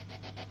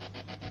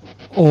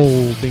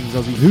All things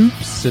Aussie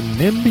hoops and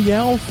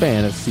NBL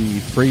fantasy.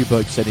 Three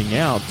blokes setting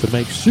out to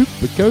make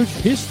Supercoach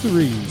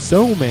history.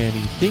 So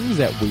many things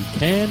that we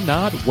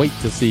cannot wait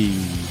to see.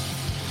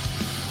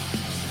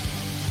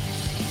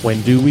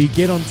 When do we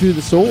get onto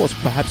the sauce?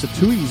 Perhaps a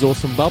Tui's or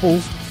some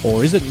bubbles?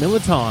 Or is it Miller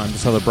time to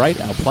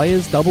celebrate our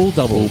players'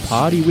 double-double?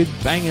 Party with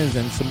bangers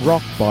and some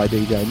rock by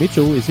DJ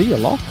Mitchell. Is he a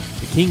lock?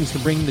 The Kings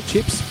can bring the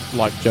chips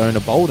like Jonah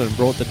Bolden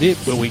brought the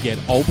dip. Will we get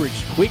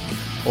Aldridge quick?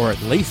 Or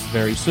at least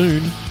very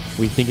soon?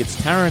 We think it's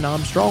Taron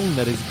Armstrong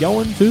that is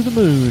going to the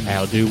moon.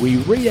 How do we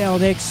read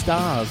our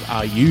ex-stars?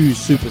 Are you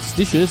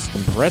superstitious?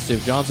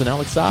 Impressive Johnson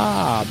Alex.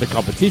 The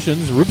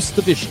competition's Ribs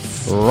the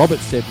Vicious. Robert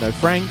said no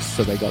Franks,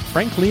 so they got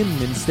Franklin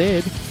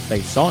instead.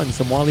 They signed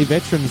some wily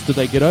veterans. Did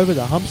they get over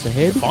the humps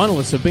ahead? The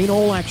finalists have been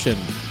all action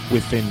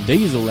with Vin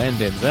Diesel and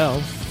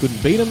Denzel.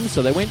 Couldn't beat them,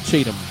 so they went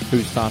Cheatham,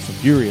 who's fast and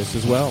furious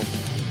as well.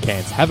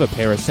 Can't have a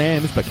pair of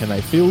Sams, but can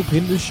they fill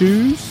Pinder's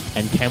shoes?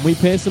 And can we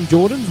pair some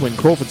Jordans when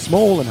Crawford's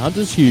small and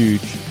Hunter's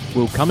huge?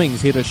 Will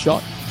Cummings hit a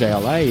shot?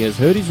 JLA has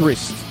hurt his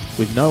wrist.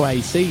 With no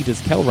AC, does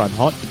Kel run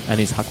hot?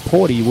 And is Huck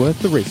Porty worth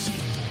the risk?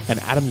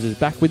 And Adams is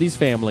back with his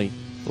family.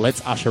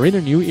 Let's usher in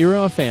a new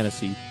era of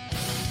fantasy.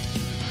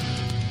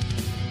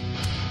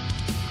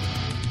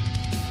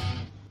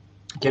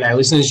 G'day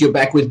listeners, you're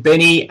back with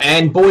Benny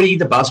and Boydie,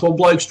 the basketball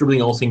blokes,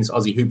 dribbling all things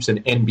Aussie hoops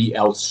and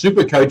NBL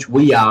Supercoach.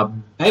 We are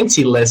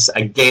fancy-less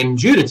again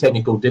due to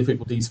technical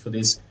difficulties for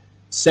this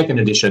second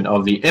edition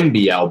of the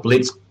NBL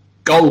Blitz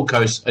Gold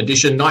Coast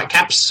edition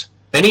nightcaps.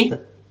 Benny?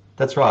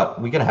 That's right.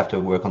 We're going to have to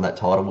work on that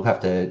title. We'll have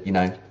to,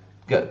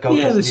 Gold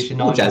Coast edition.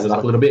 We'll jazz it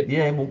up a little bit.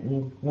 Yeah,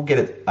 we'll get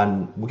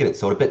it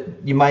sorted.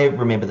 But you may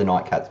remember the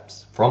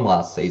nightcaps from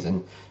last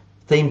season,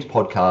 themed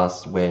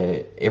podcast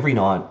where every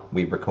night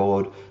we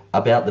record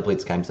about the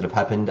Blitz games that have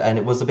happened, and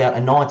it was about a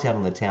night out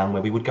on the town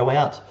where we would go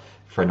out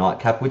for a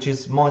nightcap, which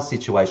is my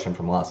situation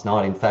from last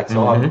night. In fact,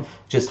 so I'm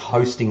just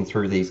hosting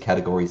through these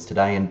categories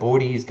today, and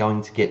Boydie is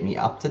going to get me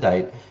up to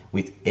date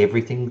with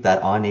everything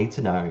that I need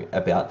to know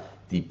about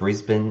the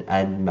Brisbane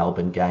and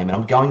Melbourne game. And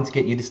I'm going to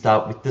get you to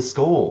start with the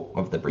score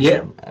of the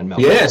Brisbane and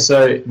Melbourne. Yeah,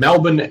 so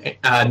Melbourne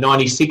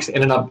 96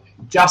 ended up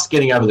just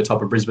getting over the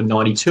top of Brisbane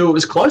 92. It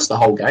was close the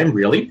whole game,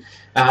 really.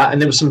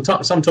 And there was some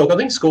talk, I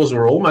think scores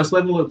were almost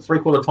level at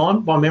three-quarter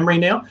time by memory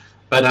now.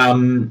 But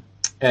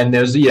and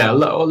there was a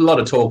lot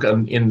of talk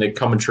in the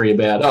commentary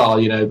about,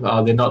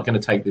 they're not going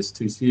to take this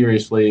too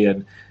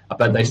seriously,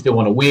 but they still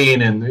want to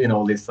win and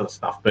all this sort of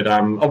stuff. But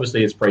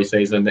obviously it's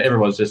pre-season,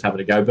 everyone's just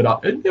having a go.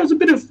 But there was a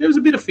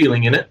bit of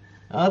feeling in it,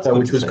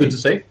 which was good to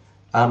see.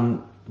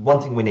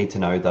 One thing we need to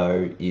know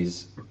though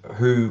is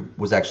who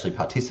was actually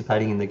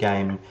participating in the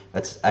game.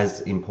 That's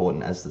as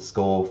important as the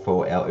score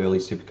for our early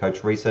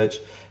Supercoach research.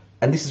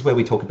 And this is where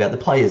we talk about the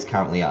players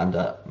currently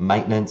under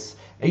maintenance.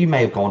 You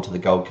may have gone to the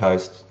Gold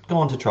Coast,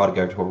 gone to try to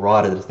go to a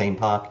ride at a theme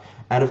park,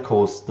 and of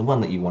course, the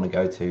one that you want to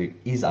go to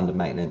is under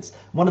maintenance.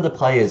 One of the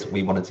players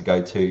we wanted to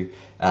go to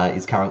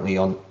is currently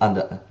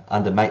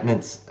under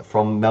maintenance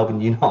from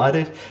Melbourne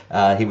United.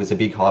 He was a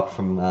big hype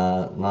from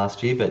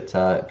last year, but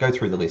go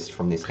through the list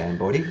from this game,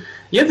 Boydie.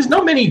 Yeah, there's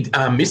not many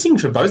missing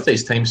for both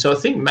these teams. So I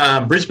think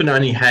Brisbane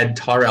only had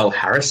Tyrell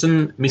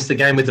Harrison miss the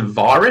game with a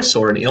virus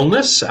or an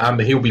illness.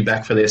 He'll be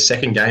back for their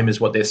second game, is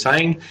what they're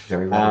saying.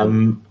 Very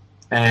well.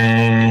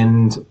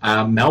 And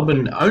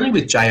Melbourne only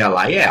with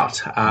JLA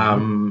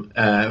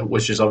out,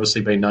 which has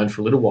obviously been known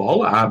for a little while.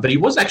 But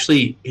he's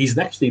actually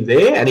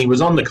there, and he was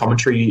on the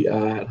commentary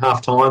at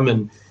half-time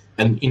and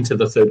into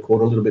the third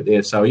quarter a little bit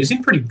there. So he's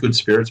in pretty good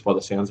spirits by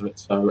the sounds of it.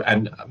 So,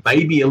 and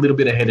maybe a little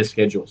bit ahead of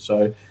schedule.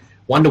 So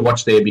one to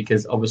watch there,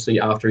 because obviously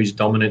after his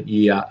dominant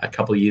year a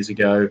couple of years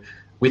ago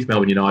with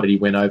Melbourne United, he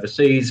went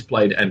overseas,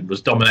 played and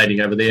was dominating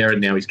over there, and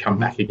now he's come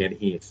back again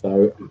here.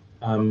 So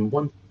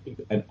one to keep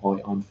an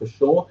eye on for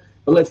sure.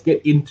 But let's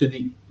get into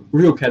the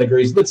real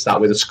categories. Let's start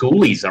with the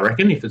schoolies, I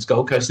reckon, if it's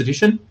Gold Coast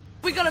edition.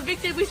 We got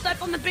evicted, we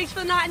slept on the beach for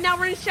the night, and now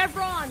we're in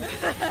Chevron.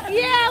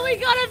 Yeah, we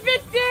got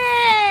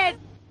evicted!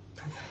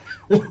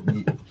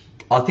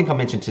 I think I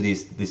mentioned to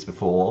this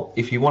before.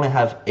 If you want to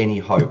have any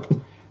hope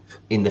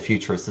in the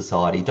future of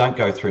society, don't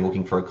go through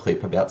looking for a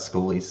clip about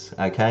schoolies,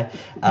 okay?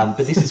 But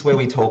this is where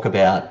we talk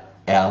about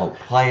our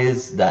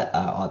players that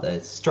are either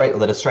straight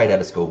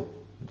out of school.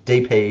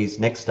 DPs,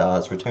 next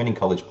stars, returning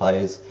college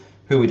players.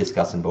 Who are we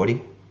discussing,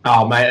 Boydie?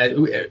 Oh,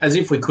 mate, as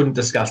if we couldn't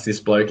discuss this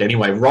bloke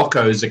anyway.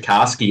 Rocco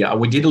Zakarski.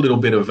 We did a little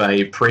bit of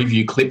a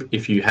preview clip,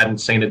 if you hadn't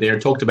seen it there,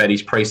 and talked about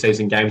his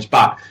preseason games,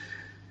 but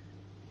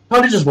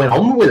kind of just went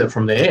on with it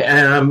from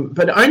there.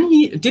 But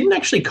only didn't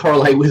actually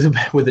correlate with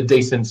a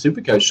decent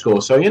Supercoach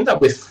score. So he ended up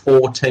with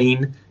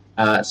 14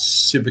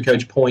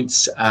 Supercoach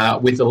points,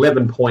 with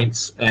 11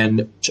 points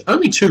and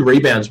only 2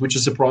 rebounds, which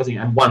is surprising,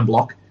 and 1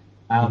 block.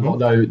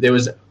 Although there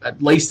was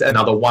at least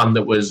another one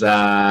that was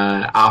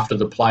after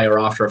the play or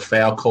after a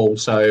foul call.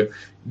 So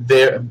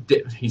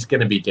he's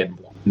going to be getting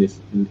blocked in this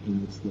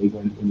league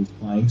when he's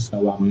playing.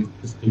 So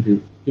just keep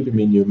him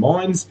in your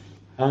minds.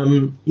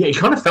 It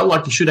kind of felt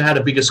like he should have had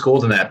a bigger score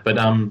than that. But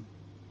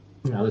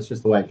that's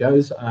just the way it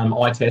goes.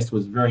 Eye test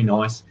was very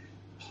nice.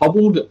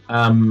 hobbled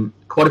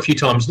quite a few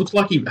times.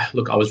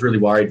 I was really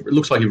worried. It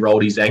looks like he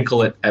rolled his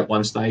ankle at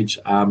one stage.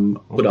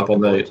 Put up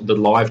on the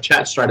live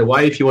chat straight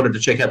away. If you wanted to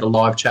check out the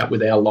live chat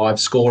with our live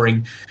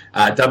scoring,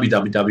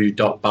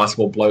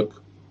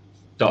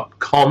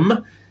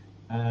 www.basketballbloke.com.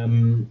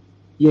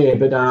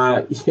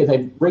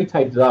 They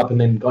retaped it up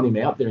and then got him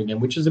out there again,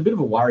 which is a bit of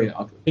a worry.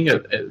 I think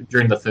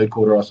during the third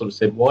quarter, I sort of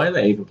said, why are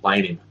they even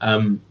playing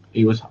him?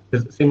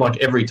 It seemed like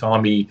every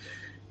time he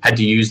had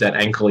to use that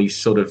ankle, he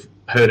sort of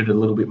hurt it a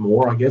little bit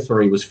more, I guess, or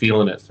he was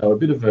feeling it. So a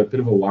bit of a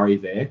worry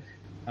there.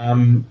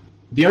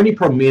 The only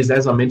problem is,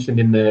 as I mentioned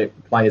in the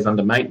players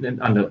under maintenance,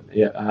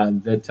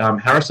 that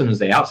Harrison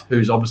is out,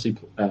 who's obviously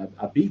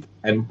big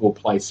and will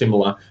play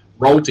similar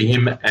role to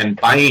him,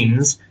 and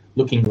Baines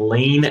looking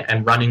lean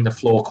and running the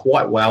floor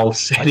quite well,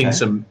 setting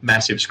some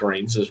massive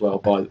screens as well,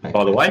 by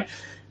the way,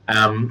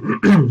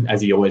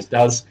 as he always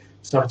does.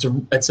 So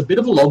it's a bit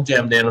of a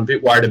logjam there. I'm a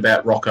bit worried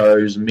about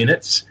Rocco's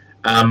minutes.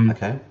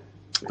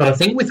 But I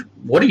think with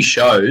what he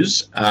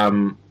shows,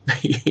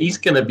 he's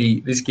going to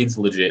be, this kid's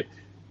legit.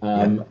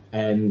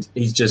 And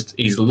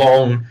he's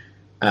long.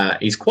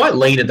 He's quite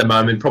lean at the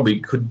moment. Probably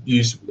could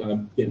use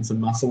getting some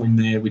muscle in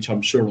there, which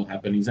I'm sure will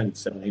happen. He's only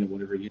 17 or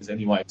whatever he is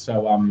anyway.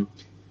 So, I'm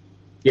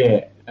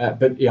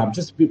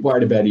just a bit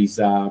worried about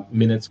his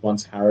minutes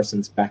once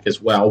Harrison's back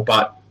as well.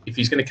 But if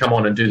he's going to come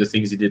on and do the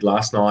things he did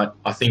last night,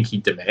 I think he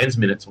demands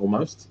minutes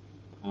almost.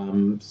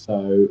 Keep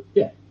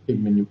him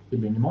in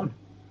your mind.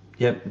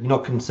 Yeah, you're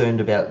not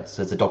concerned about,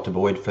 as a Dr.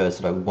 Boyd, for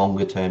sort of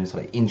longer term,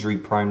 sort of injury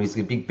prone. He's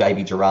a big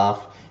baby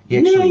giraffe. He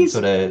actually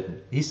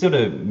sort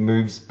of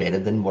moves better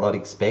than what I'd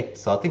expect.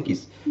 So I think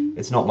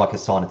it's not like a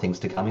sign of things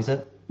to come, is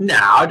it? No,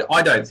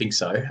 I don't think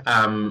so.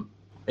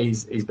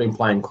 He's been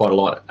playing quite a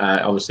lot.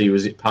 Obviously, he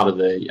was part of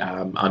the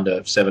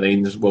under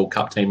 17s World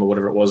Cup team or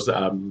whatever it was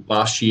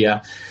last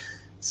year.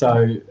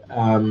 So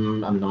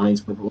under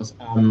 19s, whatever it was.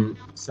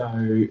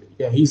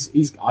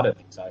 He's. I don't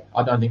think so.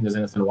 I don't think there's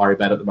anything to worry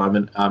about at the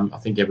moment. I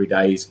think every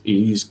day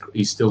he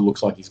still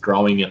looks like he's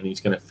growing and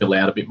he's going to fill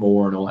out a bit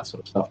more and all that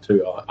sort of stuff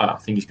too. I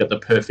think he's got the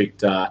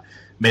perfect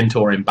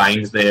mentor in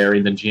Baines there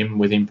in the gym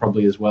with him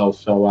probably as well.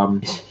 So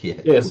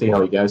see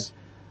how he goes.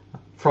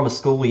 From a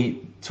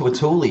schoolie to a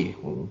toolie.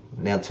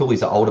 Now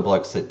toolies are older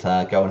blokes that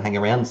go and hang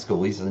around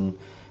schoolies and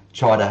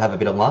try to have a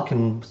bit of luck,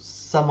 and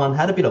someone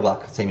had a bit of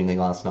luck seemingly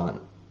last night.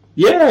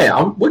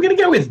 Yeah, we're going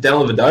to go with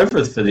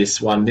Dellavedova for this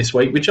one this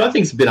week, which I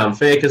think is a bit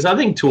unfair because I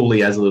think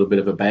Tooley has a little bit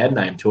of a bad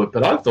name to it,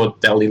 but I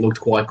thought Delly looked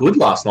quite good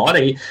last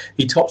night.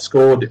 He top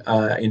scored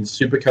in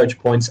Supercoach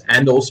points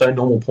and also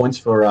normal points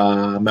for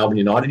Melbourne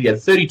United. He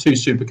had 32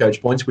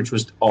 Supercoach points, which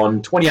was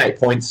on 28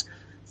 points,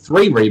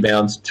 3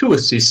 rebounds, 2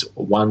 assists,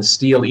 1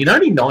 steal in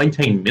only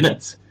 19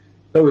 minutes.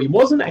 So he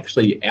wasn't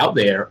actually out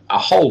there a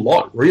whole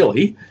lot,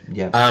 really.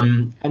 Yeah.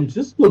 And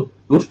just looked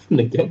good from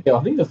the get-go.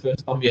 I think the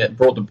first time he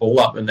brought the ball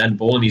up and then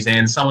ball in his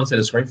hands, someone set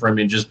a screen for him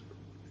and just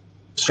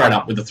straight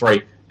up with the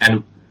 3.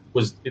 And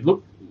it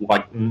looked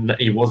like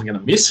he wasn't going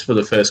to miss for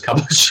the first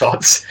couple of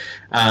shots.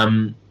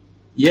 Then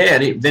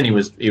he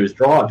was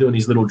doing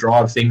his little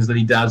drive things that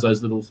he does,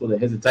 those little sort of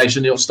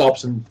hesitation, little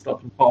stops and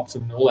pops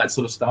and all that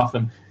sort of stuff.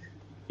 And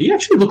he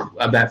actually looked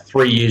about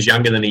 3 years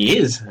younger than he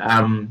is.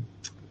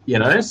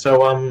 There's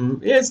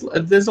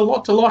a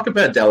lot to like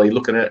about Daly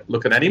looking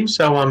at him.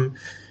 So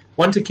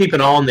one to keep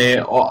an eye on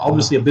there.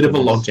 Obviously, a bit of a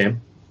logjam.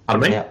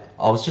 Pardon me? Yeah,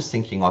 I was just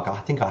thinking,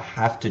 I think I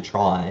have to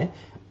try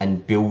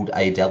and build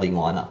a Daly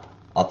lineup.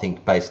 I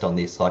think based on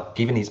this,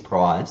 given his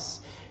price,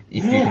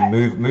 if you can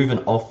move an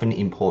off and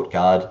import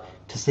guard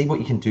to see what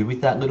you can do with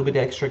that little bit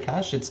of extra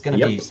cash, it's going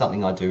to be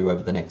something I do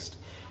over the next.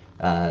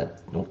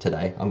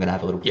 Today, I'm going to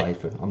have a little play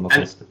for. I'm not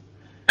going to.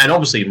 And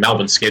obviously,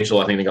 Melbourne's schedule,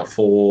 I think they got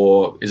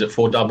 4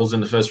 doubles in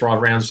the first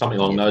 5 rounds, something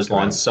along those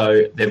lines.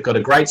 So they've got a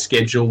great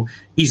schedule.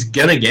 He's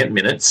going to get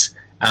minutes.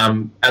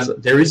 As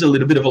there is a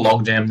little bit of a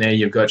logjam there.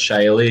 You've got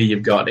Shea Lee,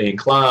 you've got Ian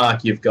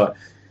Clark, you've got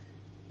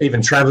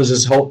even Travers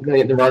have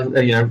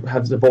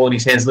the ball in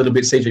his hands a little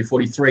bit.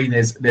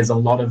 CG43. There's a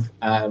lot of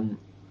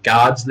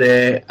guards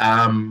there.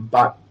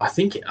 But I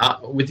think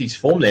with his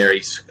form there,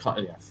 he's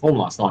form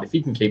last night. If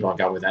he can keep on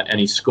going with that and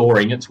he's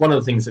scoring, it's one of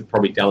the things that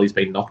probably Daly's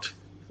been knocked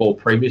for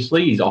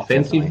previously, his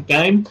offensive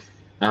game.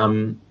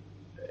 I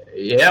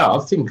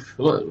think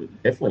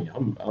definitely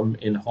I'm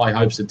in high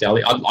hopes of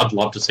Daly. I'd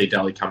love to see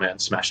Daly come out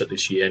and smash it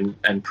this year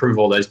and prove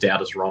all those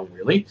doubters wrong,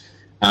 really.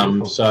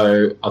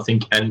 So I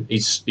think, and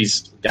his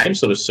game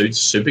sort of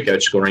suits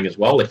Supercoach scoring as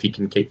well if he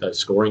can keep those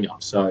scoring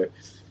up. So,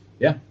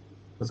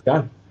 let's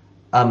go.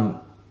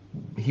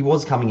 He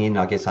was coming in,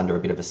 I guess, under a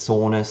bit of a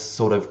soreness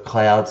sort of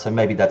cloud, so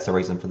maybe that's the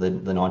reason for the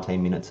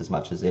 19 minutes as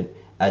much as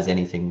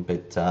anything.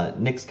 But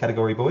next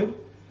category, Boyd?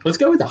 Let's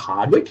go with the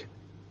Hardwick.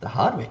 The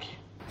Hardwick.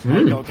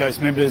 Gold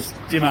Coast members,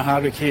 Dimmer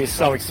Hardwick here.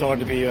 So excited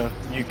to be a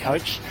new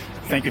coach.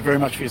 Thank you very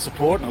much for your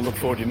support, and I look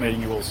forward to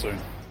meeting you all soon.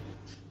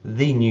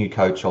 The new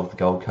coach of the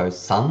Gold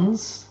Coast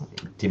Suns,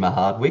 Dimmer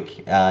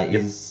Hardwick,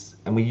 is,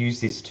 and we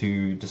use this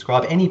to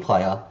describe any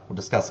player or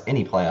discuss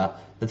any player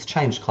that's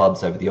changed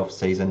clubs over the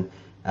off-season.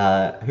 Who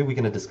are we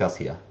going to discuss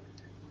here?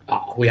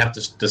 we have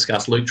to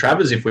discuss Luke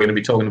Travers if we're going to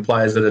be talking to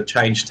players that have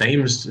changed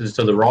teams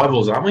to the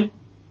rivals, aren't we?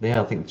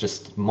 Yeah, I think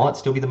just might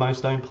still be the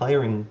most owned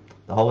player in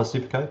the whole of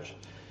Supercoach.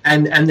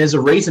 And there's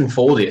a reason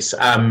for this.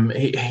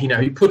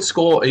 He puts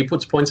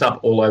points up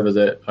all over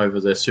the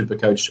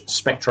Supercoach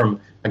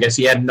spectrum. I guess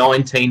he had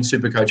 19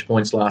 Supercoach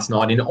points last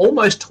night in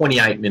almost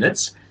 28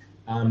 minutes.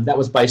 That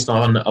was based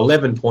on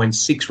 11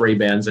 points, 6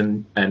 rebounds,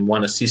 and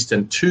 1 assist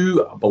and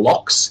 2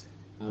 blocks.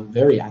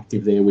 Very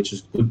active there, which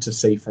is good to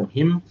see from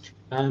him.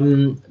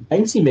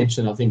 Banksy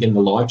mentioned, I think, in the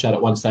live chat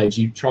at one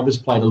stage, Travers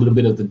played a little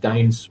bit of the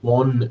Dane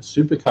Swan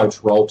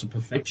Supercoach role to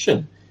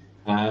perfection.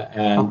 Where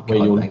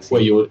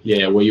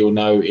you'll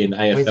know in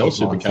AFL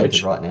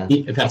Supercoach right now.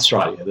 That's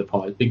right, yeah, the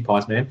Pies, big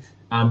Pies man.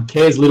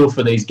 Cares little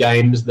for these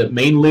games that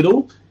mean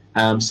little,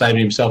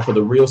 saving himself for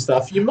the real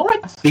stuff. You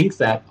might think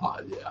that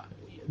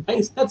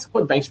that's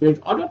what Banks. I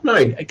don't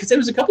know, because there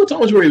was a couple of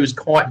times where he was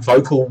quite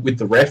vocal with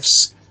the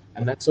refs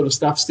and that sort of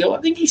stuff. Still,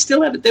 I think he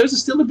still had. There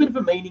was still a bit of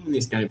a meaning in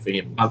this game for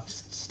him.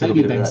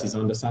 Maybe Banks is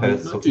under something.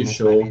 I'm not too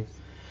sure. Maybe.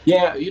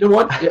 Yeah, you know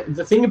what?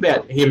 The thing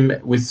about him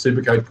with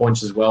Supercoach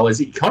points as well is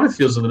he kind of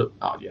feels a little.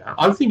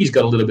 I think he's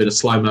got a little bit of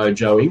slow-mo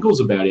Joe Ingles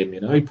about him.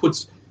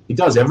 He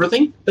does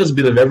everything, does a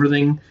bit of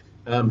everything.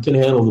 Can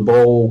handle the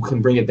ball, can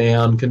bring it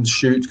down, can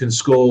shoot, can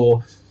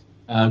score,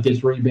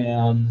 gets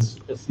rebounds,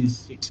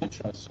 assists,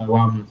 etc. So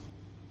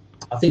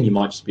I think he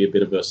might just be a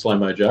bit of a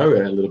slow-mo Joe,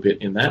 a little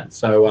bit in that.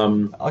 So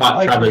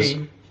I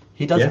agree.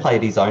 He does play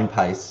at his own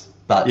pace.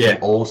 But he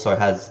also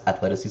has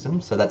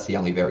athleticism, so that's the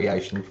only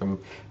variation from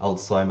old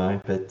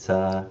Slow-Mo.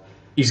 But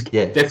he's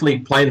definitely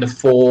playing the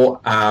 4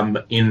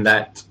 in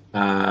that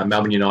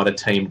Melbourne United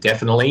team,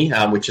 definitely,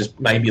 which is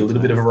maybe a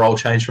little bit of a role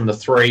change from the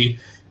 3.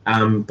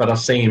 But I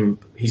see him;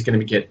 he's going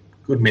to get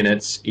good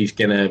minutes. I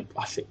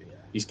think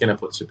he's going to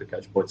put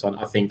Supercoach points on.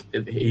 I think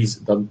he's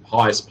the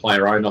highest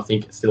player owned. I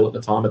think still at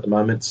the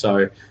moment.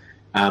 So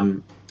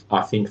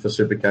I think for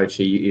Supercoach,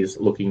 he is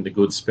looking the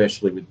good,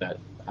 especially with that.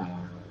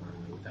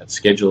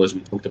 Schedule as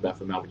we talked about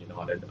for Melbourne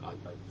United. I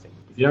don't think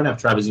if you don't have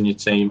Travers in your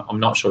team, I'm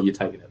not sure you're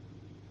taking it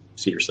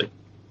seriously.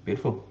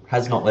 Beautiful.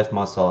 Has not left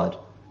my side.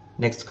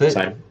 Next clip.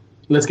 So,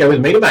 let's go with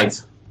Meter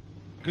Mates.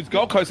 Because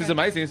Gold Coast is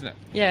amazing, isn't it?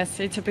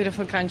 Yes, it's a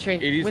beautiful country.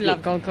 We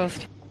love Gold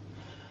Coast.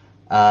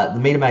 The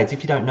Meter Maids,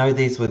 if you don't know,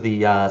 these were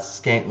the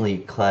scantily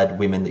clad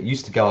women that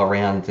used to go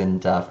around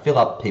and fill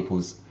up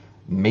people's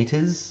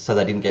meters so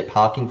they didn't get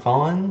parking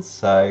fines.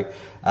 So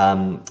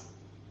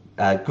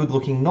good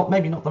looking,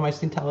 maybe not the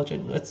most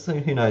intelligent.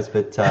 Who knows?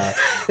 But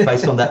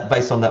based on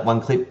that one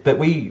clip. But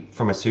we,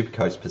 from a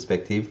Supercoach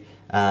perspective,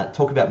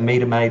 talk about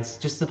Meter Maids,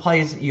 just the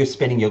players that you're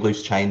spending your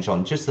loose change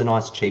on, just the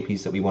nice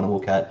cheapies that we want to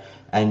look at.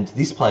 And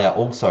this player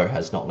also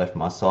has not left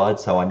my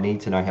side, so I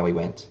need to know how he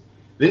went.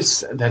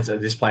 This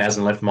player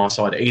hasn't left my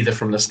side either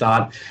from the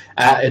start.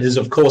 It is,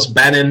 of course,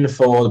 Bannon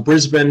for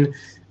Brisbane.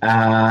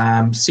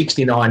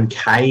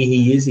 69k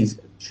he is. He's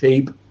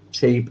cheap.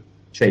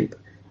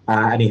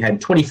 And he had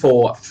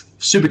 24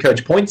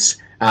 Supercoach points.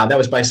 That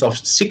was based off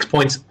 6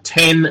 points,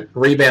 10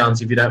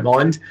 rebounds, if you don't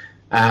mind,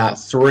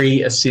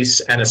 3 assists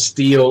and a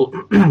steal.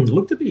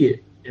 Looked to be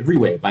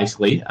everywhere,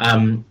 basically,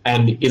 and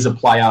is a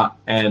player.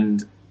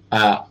 And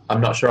I'm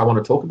not sure I want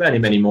to talk about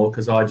him anymore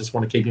because I just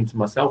want to keep him to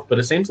myself. But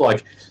it seems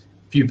like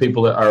a few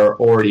people are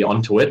already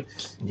onto it,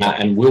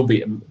 and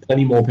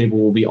plenty more people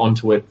will be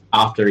onto it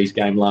after his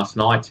game last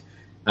night.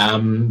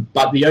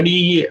 But the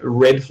only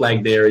red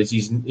flag there is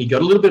he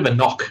got a little bit of a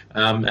knock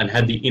and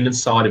had the inner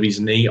side of his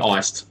knee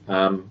iced.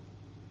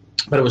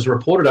 But it was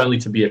reported only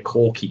to be a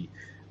corky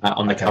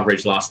on the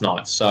coverage last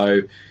night.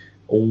 So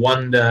I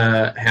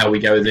wonder how we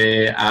go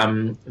there.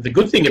 The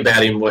good thing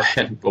about him,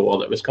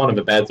 well, it was kind of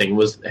a bad thing,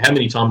 was how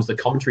many times the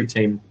commentary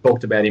team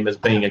talked about him as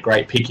being a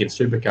great pick in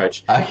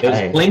Supercoach.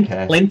 There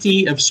was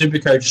plenty of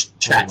Supercoach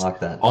chat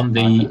on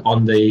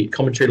the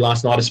commentary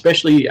last night,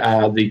 especially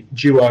the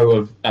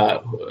duo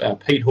of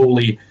Pete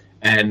Hooley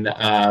and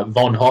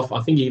Von Hoff.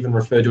 I think he even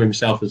referred to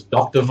himself as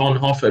Dr. Von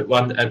Hoff at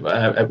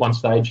one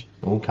stage,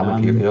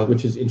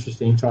 which is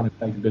interesting, trying to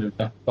take a bit of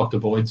Dr.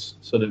 Boyd's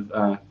sort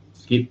of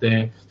skip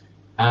there.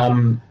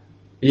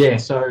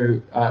 So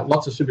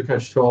lots of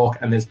Supercoach talk,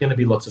 and there's going to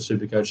be lots of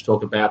Supercoach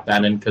talk about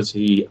Bannon because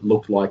he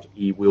looked like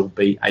he will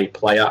be a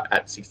player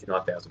at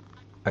 69,000.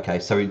 Okay,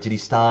 so did he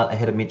start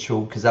ahead of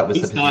Mitchell? Because that was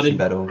position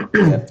battle.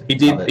 Yeah, he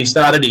did. He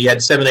started. He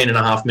had 17 and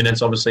a half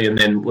minutes, obviously, and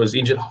then was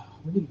injured.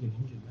 When did he get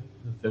injured? Maybe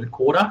in the third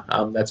quarter.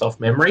 That's off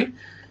memory.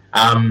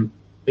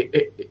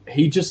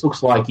 He just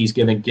looks like he's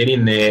going to get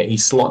in there. He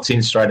slots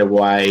in straight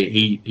away.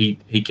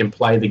 He can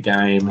play the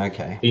game.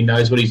 Okay. He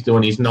knows what he's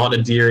doing. He's not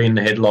a deer in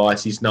the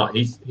headlights. He's not.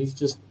 He's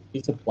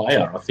a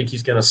player. I think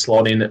he's going to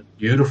slot in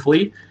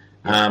beautifully.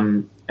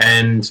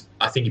 And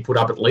I think he put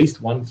up at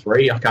least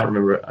 1-3. I can't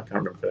remember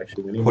if it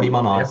actually went in. Put him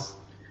on ice.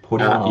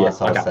 Put him on ice.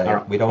 I say.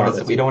 Right. We don't want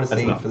to see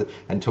him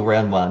until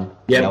round 1.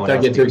 Yeah.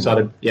 Don't get too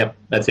excited. Yep.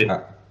 That's it.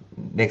 Right.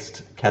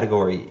 Next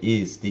category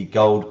is the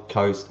Gold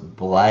Coast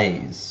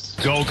Blaze.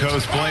 Gold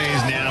Coast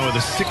Blaze now with a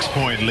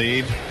 6-point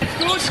lead.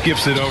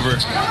 Skips it over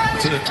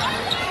to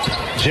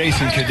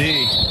Jason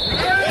Kadee.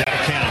 Got a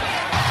count.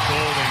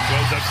 Golden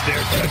goes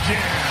upstairs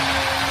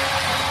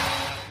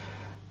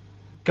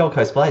Gold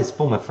Coast Blaze,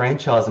 former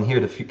franchise, and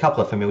heard a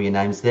couple of familiar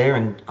names there,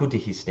 and good to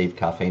hear Steve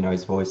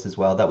Carfino's voice as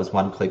well. That was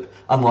one clip,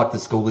 unlike the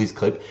Schoolies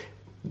clip.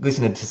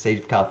 Listening to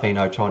Steve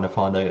Carfino trying to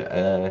find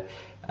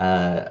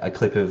a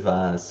clip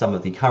of some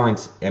of the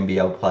current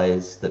NBL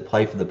players that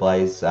play for the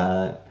Blaze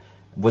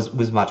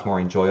was much more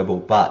enjoyable.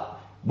 But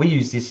we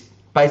use this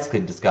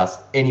basically to discuss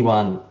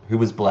anyone who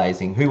was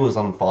blazing, who was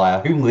on fire,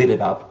 who lit it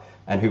up,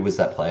 and who was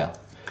that player.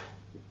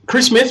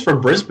 Chris Smith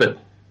from Brisbane.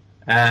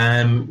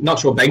 Not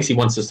sure Banksy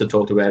wants us to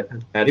talk about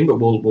him, but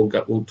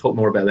we'll talk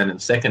more about that in a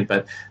second.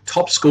 But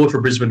top scored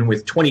for Brisbane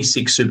with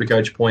 26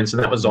 Supercoach points,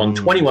 and that was on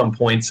 21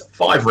 points,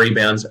 5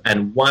 rebounds,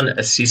 and 1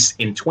 assist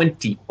in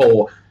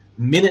 24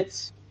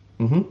 minutes.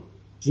 Mm-hmm.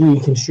 You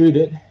can shoot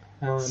it.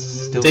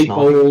 Deep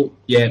ball,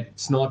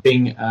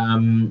 sniping.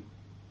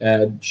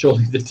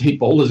 Surely the deep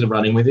ballers are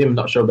running with him. I'm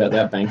not sure about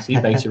that, Banksy.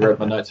 Banksy wrote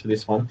my notes for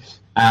this one.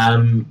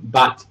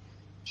 But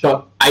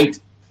shot 8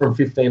 from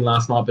 15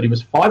 last night, but he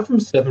was 5 from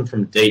 7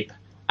 from deep,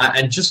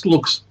 and just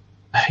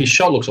his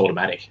shot looks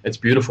automatic. It's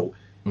beautiful.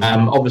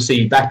 Obviously,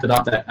 he backed it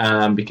up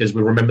because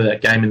we remember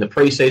that game in the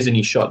preseason.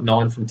 He shot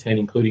 9 from 10,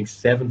 including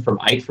 7 from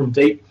 8 from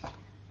deep.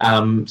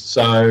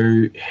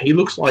 So he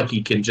looks like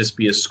he can just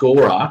be a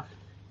scorer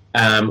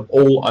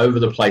all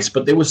over the place.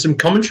 But there was some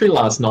commentary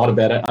last night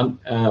about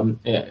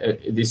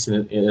it, this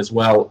as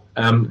well.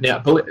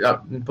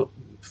 Now,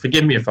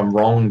 forgive me if I'm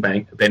wrong,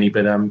 Benny,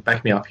 but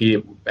back me up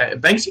here.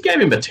 Banksy gave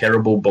him a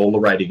terrible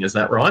baller rating. Is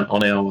that right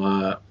on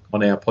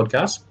our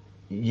podcast?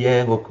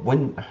 Yeah. Look,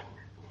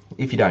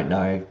 if you don't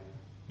know,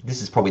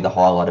 this is probably the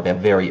highlight of our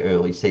very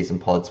early season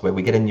pods where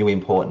we get a new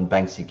import and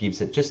Banksy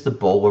gives it just the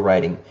baller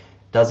rating.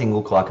 Does he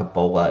look like a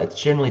baller? It's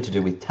generally to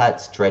do with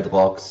tats,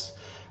 dreadlocks,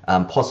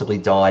 possibly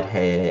dyed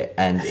hair,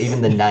 and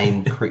even the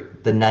name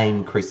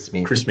Chris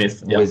Smith. Chris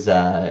Smith was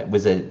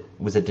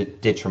a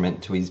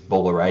detriment to his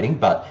baller rating.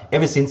 But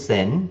ever since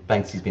then,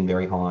 Banksy's been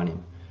very high on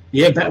him.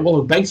 Yeah,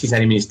 Banksy's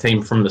had him in his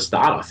team from the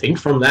start. I think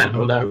from that.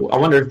 Although I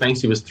wonder if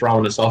Banksy was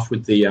throwing us off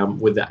with the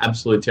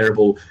absolute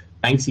terrible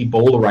Banksy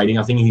baller rating.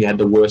 I think he had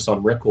the worst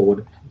on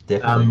record.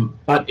 Definitely.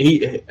 But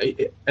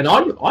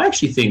I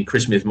actually think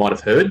Chris Smith might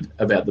have heard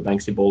about the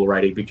Banksy baller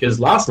rating because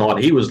last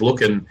night he was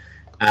looking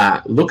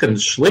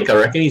slick. I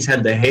reckon he's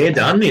had the hair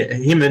done.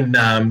 Him and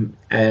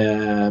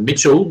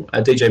Mitchell,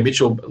 DJ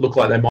Mitchell, look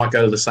like they might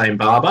go to the same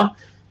barber.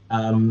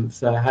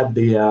 So I had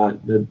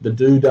the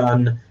do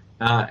done.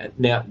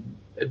 Now,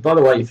 by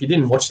the way, if you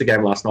didn't watch the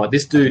game last night,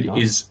 this dude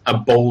is a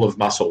ball of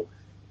muscle.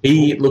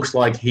 He looks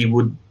like he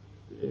would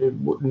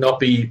not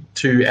be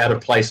too out of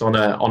place on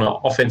an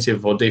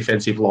offensive or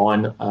defensive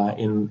line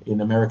in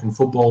American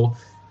football.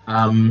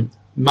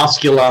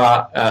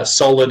 Muscular,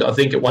 solid. I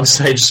think at one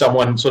stage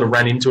someone sort of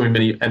ran into him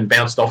and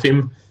bounced off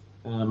him.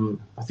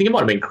 I think it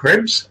might have been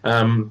Krebs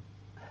from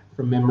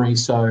memory.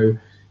 So,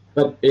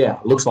 but yeah,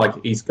 looks like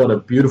he's got a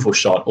beautiful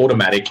shot,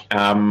 automatic.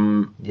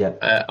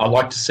 I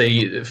like to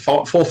see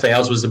 4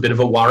 fouls was a bit of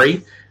a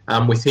worry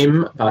with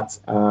him, but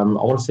I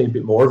want to see a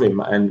bit more of him.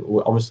 And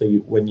obviously,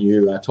 when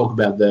you talk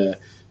about the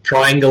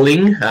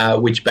triangling,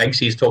 which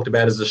Banksy has talked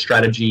about as a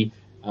strategy,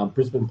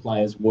 Brisbane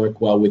players work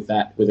well with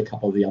that with a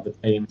couple of the other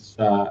teams,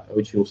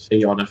 which you'll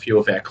see on a few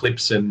of our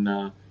clips and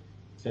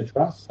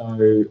etc.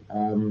 So,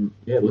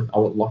 I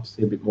would like to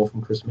see a bit more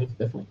from Chris Smith,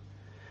 definitely.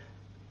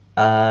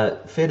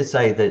 Fair to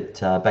say that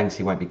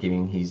Banksy won't be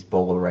giving his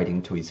baller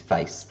rating to his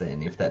face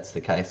then, if that's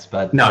the case.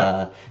 But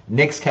no.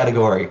 Next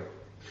category.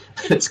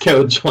 Let's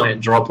go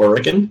giant drop, I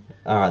reckon.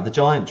 All right, the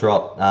giant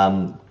drop,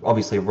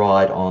 obviously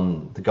ride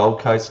on the Gold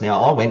Coast. Now,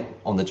 I went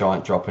on the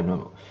giant drop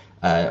on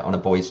a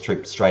boys'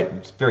 trip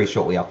very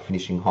shortly after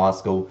finishing high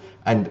school.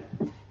 And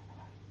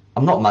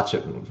I'm not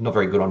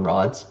very good on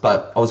rides,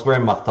 but I was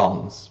wearing my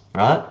thongs,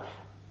 right?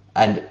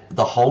 And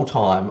the whole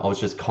time I was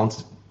just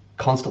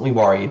constantly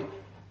worried.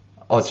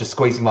 I was just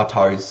squeezing my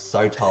toes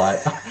so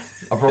tight.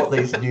 I brought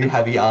these new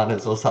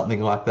Havaianas or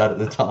something like that at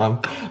the time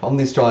on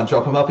this giant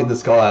drop. I'm up in the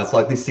sky. It's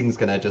like this thing's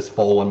going to just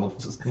fall and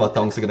my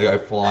thongs are going to go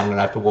flying and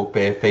I have to walk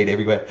bare feet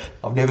everywhere.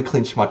 I've never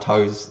clinched my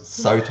toes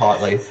so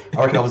tightly.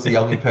 I reckon I was the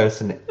only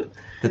person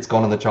that's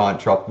gone on the giant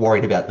drop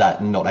worried about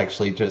that and not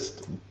actually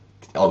just,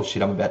 oh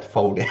shit, I'm about to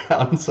fall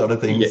down sort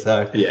of thing.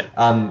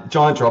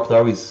 Giant drop,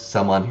 though, is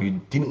someone who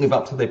didn't live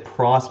up to their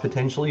price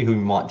potentially, who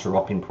might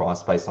drop in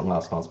price based on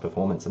last night's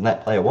performance. And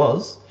that player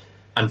was...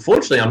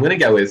 Unfortunately, I'm going to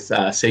go with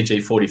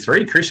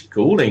CG43, Chris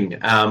Goulding.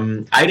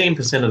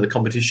 18% of the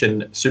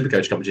competition,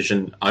 Supercoach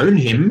competition, own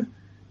him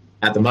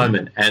at the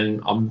moment, and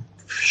I'm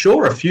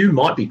sure a few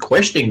might be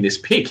questioning this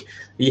pick.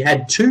 He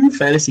had 2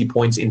 fantasy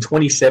points in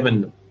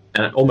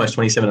almost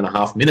 27 and a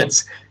half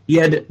minutes. He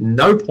had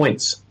no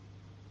points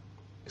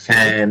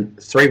and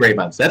 3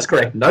 rebounds. That's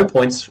correct. No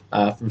points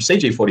from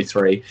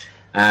CG43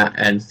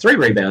 and 3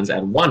 rebounds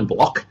and 1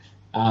 block.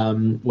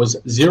 Was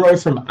 0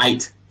 from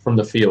 8 from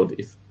the field.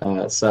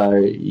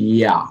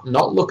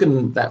 Not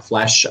looking that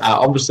flash.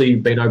 Obviously,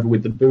 been over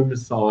with the Boomer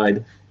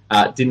side.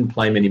 Didn't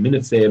play many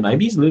minutes there.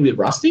 Maybe he's a little bit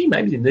rusty.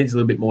 Maybe he needs a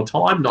little bit more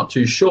time. Not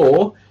too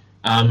sure.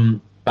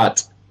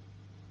 But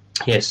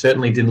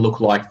certainly didn't look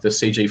like the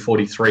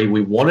CG43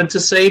 we wanted to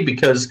see,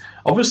 because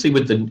obviously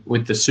with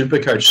the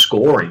Supercoach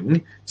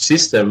scoring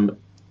system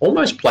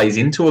almost plays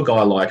into a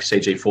guy like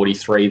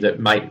CG43 that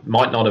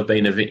might not have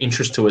been of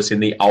interest to us in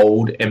the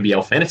old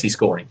NBL fantasy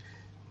scoring.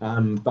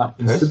 But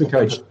in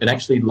Supercoach, it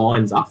actually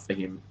lines up for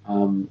him,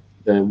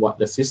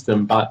 the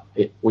system, but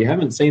we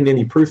haven't seen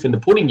any proof in the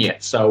pudding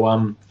yet. So,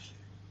 one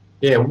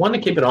to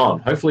keep it on.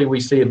 Hopefully we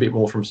see a bit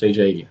more from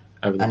CG.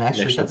 And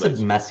actually, that's a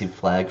massive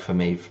flag for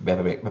me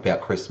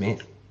about Chris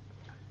Smith.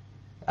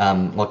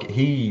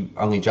 He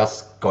only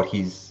just got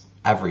his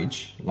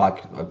average,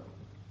 or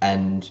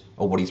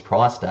what he's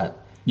priced at.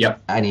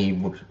 Yep. And he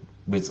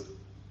lit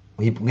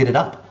it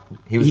up.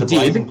 He was the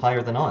blazing player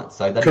of the night.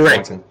 So that's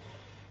correct.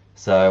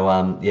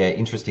 So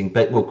interesting.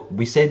 But look,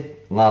 we said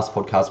last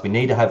podcast we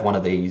need to have one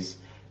of these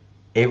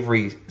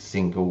every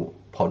single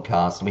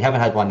podcast, and we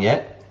haven't had one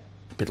yet.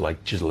 A bit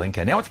like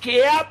Chiselenko. Now it's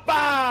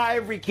Kiapa!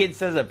 Every kid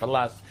says it for the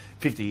last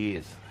 50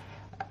 years.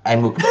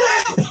 And look,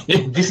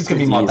 this is going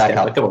to be my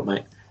backup. Come on,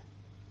 mate.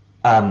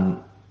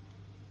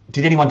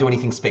 Did anyone do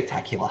anything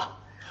spectacular?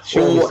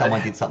 Surely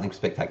someone did something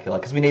spectacular,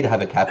 because we need to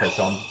have a capper,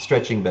 so I'm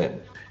stretching, but...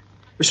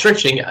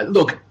 Stretching.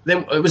 Look,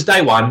 it was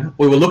day one.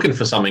 We were looking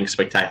for something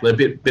spectacular, a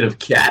bit of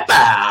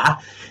kappa,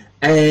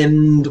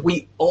 and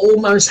we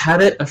almost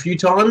had it a few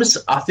times.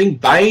 I think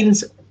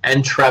Baines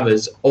and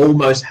Travers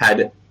almost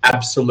had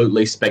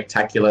absolutely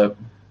spectacular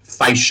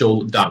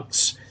facial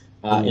dunks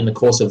in the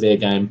course of their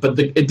game, but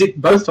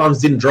both times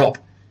didn't drop.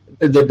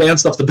 They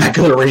bounced off the back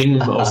of the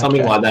ring or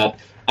something like that.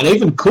 And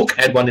even Cook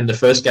had one in the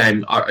first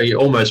game. He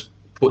almost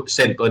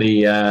sent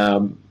bloody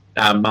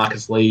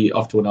Marcus Lee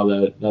off to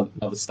another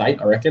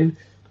state, I reckon.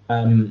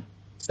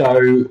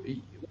 So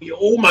we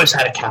almost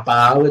had a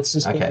kappa. Let's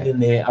just get it in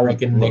there. I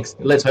reckon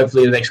let's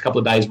hopefully the next couple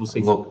of days we'll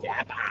see some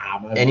kappa.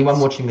 Anyone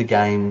watching the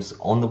games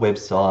on the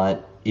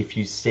website, if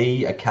you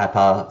see a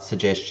kappa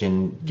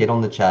suggestion, get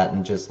on the chat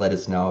and just let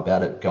us know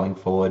about it going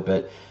forward.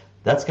 But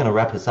that's going to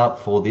wrap us up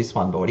for this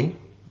one, Bodie.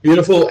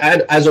 Beautiful.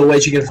 And as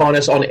always, you can find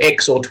us on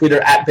X or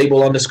Twitter at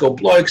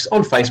 @people_blokes,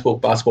 on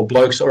Facebook, Basketball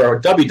Blokes, or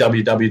at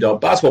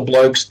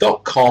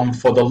www.basketballblokes.com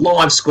for the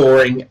live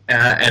scoring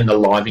and the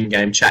live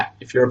in-game chat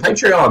if you're a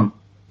Patreon.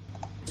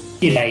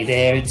 G'day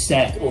there, it's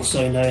Zach,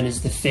 also known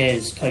as the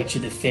Fez, coach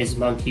of the Fez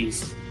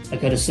Monkeys. I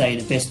gotta say,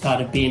 the best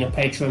part of being a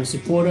Patreon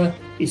supporter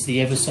is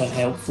the ever so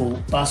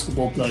helpful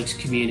Basketball Blokes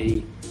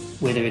community.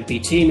 Whether it be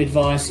team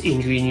advice,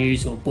 injury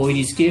news, or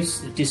Boydie's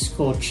gifts, the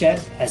Discord chat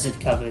has it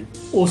covered.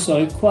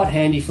 Also, quite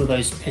handy for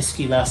those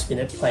pesky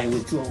last-minute play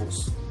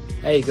withdrawals.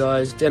 Hey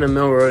guys, Denham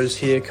Melrose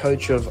here,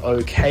 coach of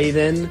OK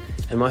Then,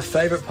 and my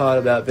favourite part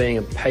about being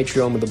a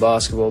Patreon with the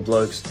Basketball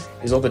Blokes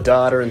is all the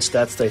data and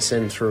stats they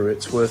send through.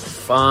 It's worth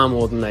far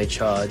more than they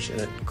charge, and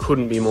it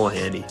couldn't be more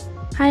handy.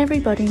 Hi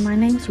everybody, my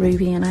name's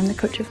Ruby and I'm the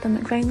coach of the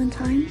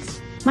McValentines.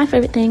 My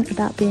favourite thing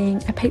about being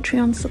a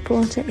Patreon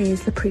supporter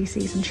is the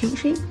pre-season cheat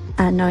sheet,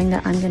 and knowing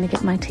that I'm going to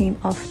get my team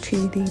off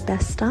to the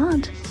best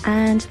start,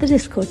 and the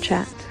Discord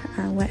chat,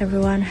 where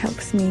everyone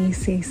helps me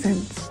see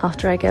sense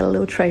after I get a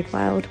little trade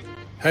wild.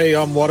 Hey,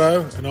 I'm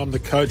Watto, and I'm the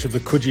coach of the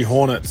Coogee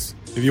Hornets.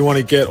 If you want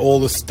to get all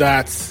the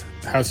stats,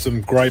 have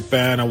some great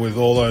banner with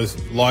all those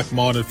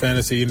like-minded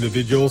fantasy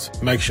individuals,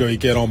 make sure you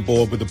get on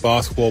board with the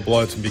Basketball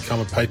Blokes and become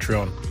a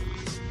Patreon.